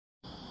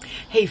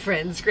Hey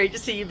friends, great to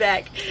see you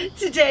back.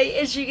 Today,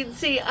 as you can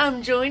see,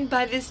 I'm joined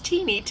by this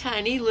teeny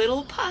tiny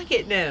little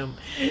pocket gnome.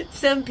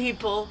 Some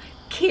people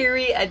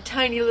carry a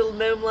tiny little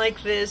gnome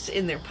like this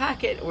in their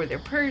pocket or their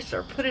purse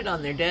or put it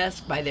on their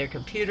desk by their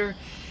computer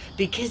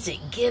because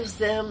it gives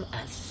them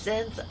a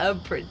sense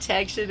of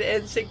protection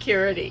and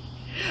security.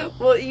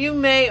 Well, you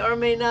may or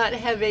may not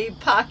have a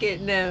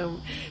pocket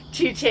gnome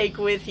to take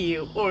with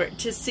you or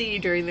to see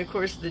during the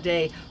course of the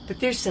day, but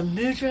there's some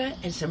mudra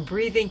and some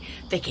breathing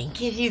that can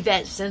give you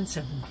that sense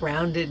of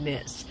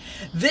groundedness.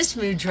 This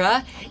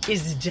mudra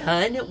is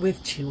done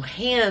with two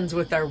hands.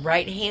 With our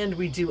right hand,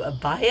 we do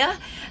Abaya,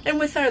 and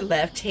with our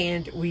left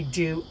hand, we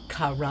do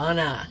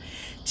karana.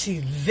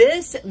 To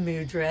this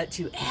mudra,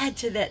 to add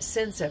to that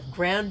sense of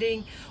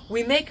grounding,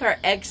 we make our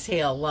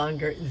exhale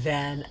longer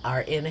than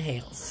our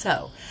inhale.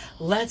 So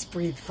let's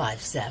breathe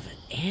 5-7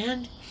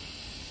 and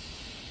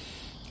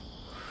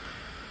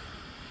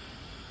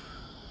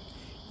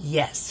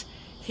yes,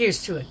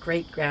 here's to a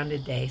great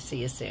grounded day. See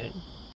you soon.